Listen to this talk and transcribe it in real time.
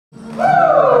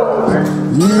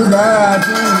You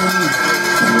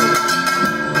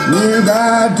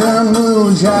got to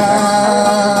move,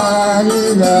 child.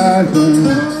 You got to.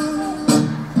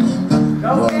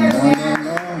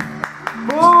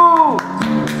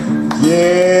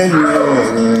 Yeah.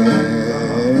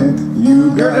 You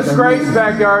You're a disgrace,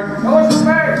 backyard. No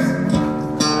disgrace.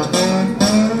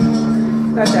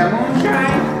 That's that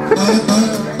moonshine.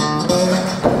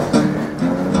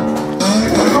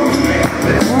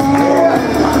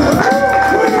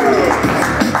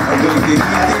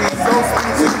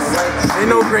 They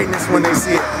know greatness when they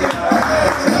see it.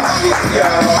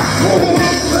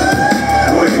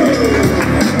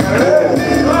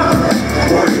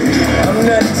 I'm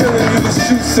not telling you to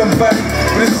shoot somebody,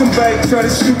 but if somebody try to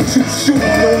shoot,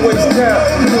 no ways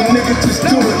down. Little nigga just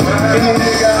do it. Any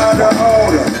nigga out of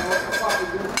order.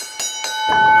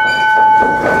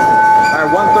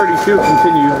 Alright, 132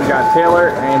 continues. We got Taylor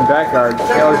and Backyard.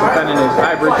 Taylor's defending his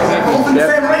hybrid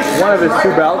championship. One of his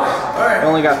 2 belts. He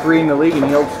only got 3 in the league and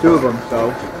he holds 2 of them,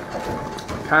 so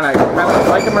kind of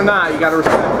like him or not, you gotta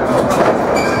respect him.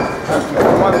 He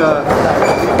won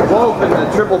both in the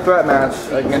triple threat match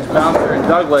against Bouncer and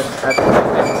Douglas at the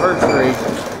 10th anniversary,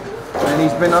 and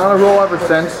he's been on a roll ever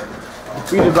since.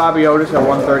 Defeated Bobby Otis at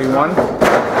 131.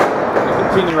 Gonna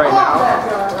continue right now.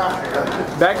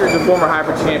 Becker's a former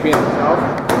hybrid champion himself.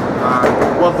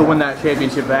 Love to win that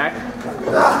championship back.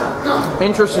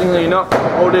 Interestingly enough,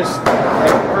 Otis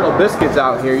and Colonel Biscuit's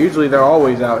out here. Usually they're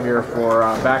always out here for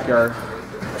Backyard.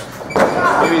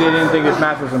 Maybe they didn't think this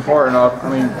match was important enough. I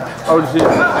mean, Otis is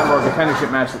going to have a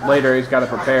contendership match later. He's got to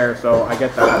prepare, so I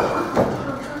get that.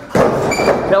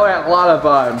 Taylor had a lot of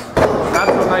not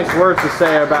so nice words to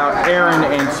say about Aaron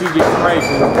and CJ Price,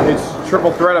 his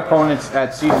triple threat opponents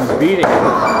at Season's Beating.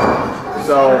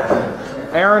 So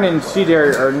Aaron and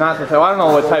CJ are not the type. I don't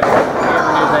know what type of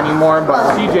Aaron is anymore,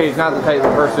 but CJ is not the type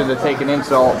of person to take an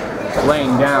insult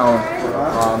laying down.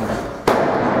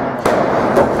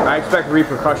 I expect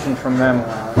repercussions from them.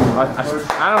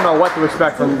 I don't know what to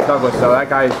expect from Douglas, though. That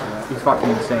guy, he's fucking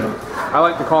insane. I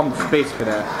like to call him Space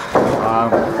Cadet.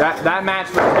 That match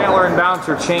with Taylor and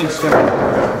Bouncer changed him,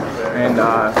 and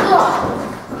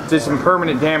did some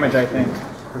permanent damage, I think.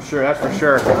 For sure, that's for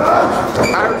sure.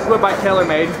 Irish whip by Taylor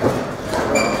made.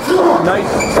 Nice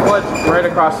split right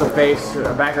across the face.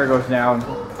 Backer goes down.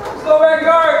 Go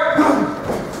backyard.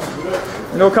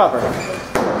 No cover.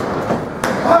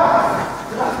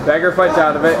 Bagger fights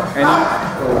out of it, and he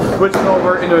switches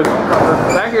over into his own cover.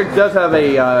 Bagger does have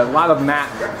a lot of mat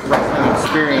wrestling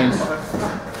experience.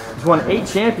 He's won 8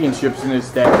 championships in his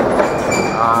day.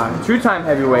 2-time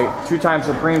heavyweight, 2-time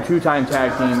Supreme, 2-time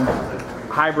tag team,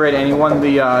 hybrid, and he won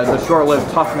the short-lived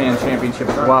Tough Man Championship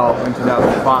as well in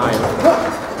 2005.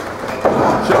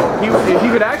 So he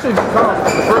could actually become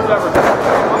the first ever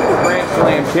Grand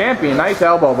Slam champion. Nice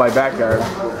elbow by Backyard.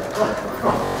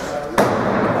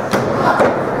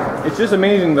 It's just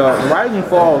amazing the rise and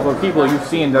falls of people you've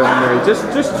seen WWE. Just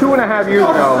 2.5 years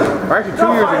ago, or actually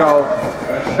 2 years ago,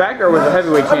 Backyard was a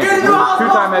heavyweight champion. He was a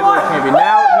 2-time heavyweight champion.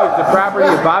 Now he is the property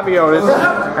of Bobby Otis,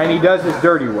 and he does his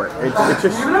dirty work. It's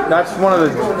just, that's one of the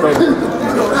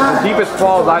deepest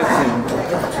falls I've seen.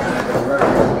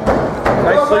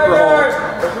 Nice sleeper hold.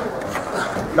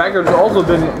 Backyard's also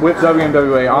been with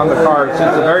WMWA on the card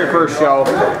since the very first show.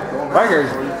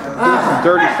 Backyard's doing some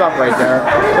dirty stuff right there.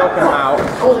 Choking him out.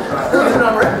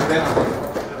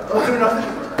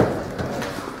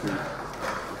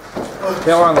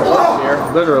 Taylor on the left here,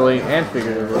 literally and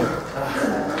figuratively.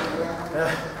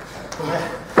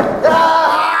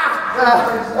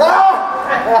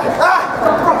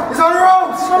 He's on the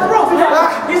ropes! He's on the ropes!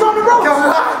 He's on the ropes!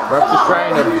 Ref is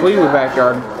trying to plead with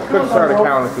Backyard. Could start a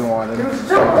count if he wanted. Oh.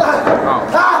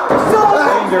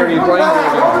 Playing dirty, playing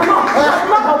dirty.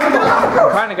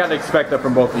 Kind of got to expect that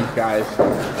from both these guys.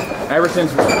 Ever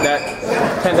since that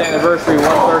 10th anniversary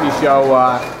 130 show,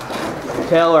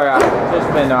 Taylor has just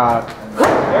been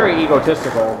very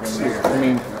egotistical. I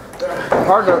mean,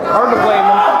 hard to blame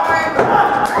him.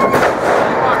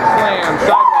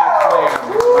 Sidewalk slam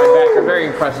by Backyard. Very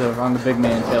impressive on the big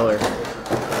man Taylor.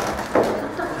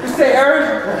 You say Aaron?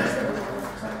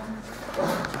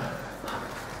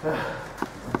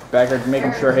 Backyard's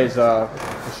making sure his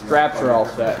straps are all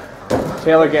set.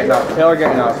 Taylor getting up. Taylor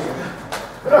getting up.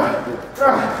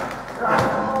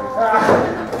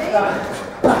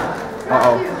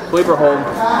 Uh-oh. Sleeper hold.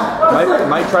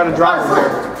 Might try to drop him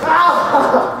here.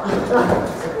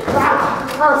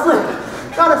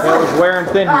 Taylor's wearing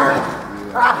thin here.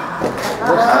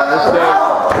 This day.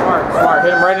 Smart.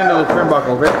 Hit him right into the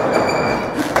turnbuckle.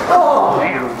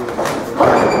 Damn.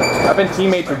 I've been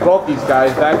teammates with both these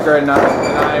guys. Backyard and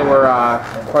I were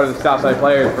part of the Southside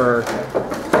Players for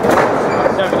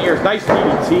 7 years. Nice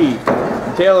DDT.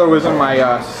 Taylor was in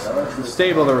my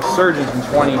stable, the Resurgence in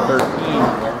 2013.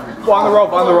 Oh, on the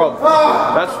rope, on the rope.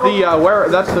 That's the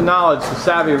that's the knowledge, the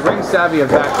savvy, ring savvy of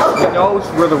that. He knows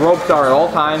where the ropes are at all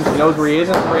times. He knows where he is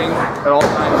in the ring at all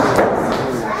times.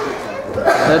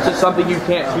 That's just something you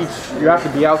can't teach. You have to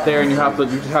be out there, and you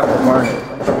just have to learn it.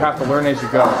 You have to learn as you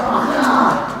go.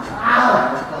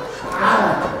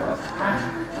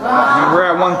 We're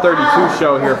at 132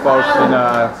 show here, folks, and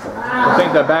I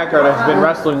think that Backyard has been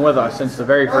wrestling with us since the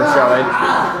very first show.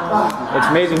 It's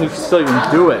amazing he can still even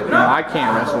do it. You know, I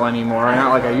can't wrestle anymore,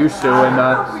 not like I used to.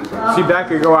 And see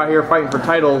Backyard go out here fighting for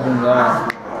titles and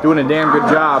doing a damn good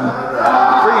job.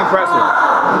 Pretty impressive.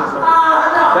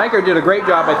 Backyard did a great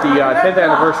job at the 10th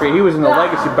anniversary. He was in the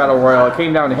Legacy Battle Royal. It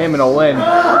came down to him and Olin.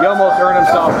 He almost earned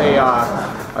himself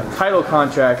a title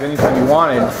contract anytime he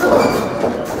wanted.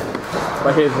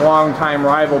 But his longtime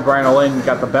rival, Brian Olin,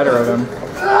 got the better of him.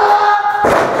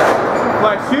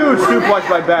 Suplex, huge suplex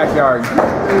by Backyard.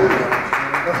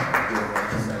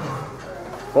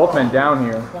 Both men down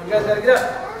here. You guys gotta get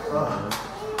up.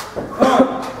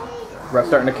 Ref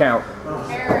starting to count.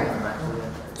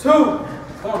 2.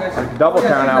 Come on, guys. Double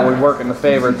count out would work in the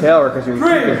favor of Taylor because he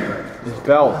received his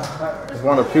belt. It's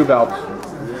one of 2 belts.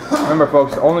 Remember,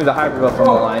 folks, only the hybrid belt's on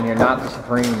the line here, not the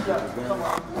Supreme.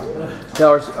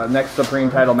 Taylor's next Supreme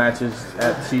title match is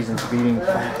at Season's Beating.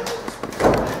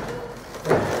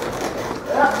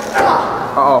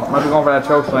 Uh-oh, might be going for that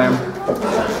choke slam.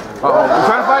 Uh-oh, he's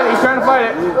trying to fight it, he's trying to fight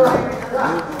it.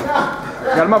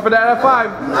 Got him up for that F5.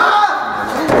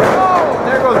 Oh,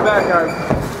 there goes Backyard.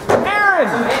 Aaron!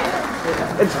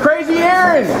 It's Crazy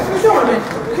Aaron! What are you doing, man?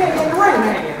 You can't get in the ring,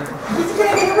 man. You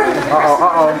can't get in the ring. Uh-oh,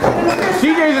 uh-oh.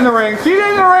 CJ's in the ring, CJ's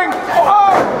in the ring! Oh!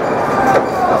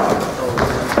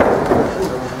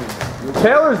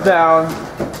 Taylor's down.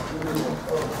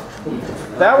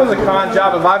 That was a con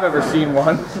job if I've ever seen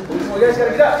one. Well, you guys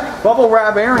gotta get up. Bubble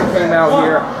Wrap Aaron came out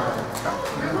here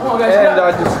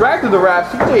and distracted the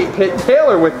ref. CJ hit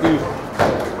Taylor with the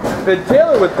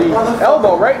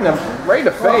elbow right in the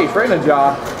face, right in the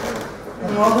jaw.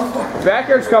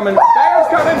 Backyard's coming. Backyard's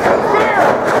coming. Spear!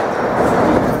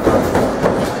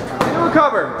 New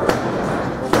recover.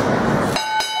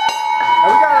 And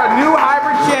we got a new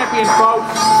hybrid champion,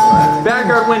 folks.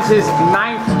 Backyard wins his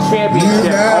 9th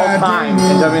championship all time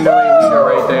in WWE leader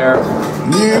right there.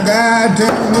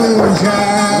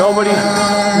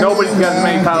 Nobody's got as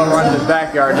many title runs as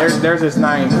Backyard. There's his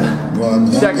 9th.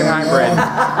 2nd hybrid.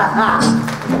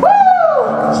 Woo!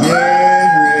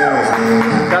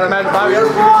 Gotta imagine Bobby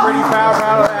Evans would be pretty proud of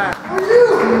that.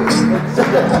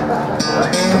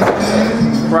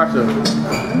 Impressive.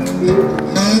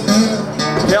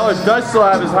 Taylor does still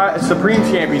have his Supreme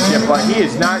Championship, but he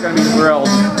is not going to be thrilled.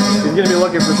 He's going to be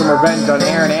looking for some revenge on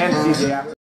Aaron and CJ after.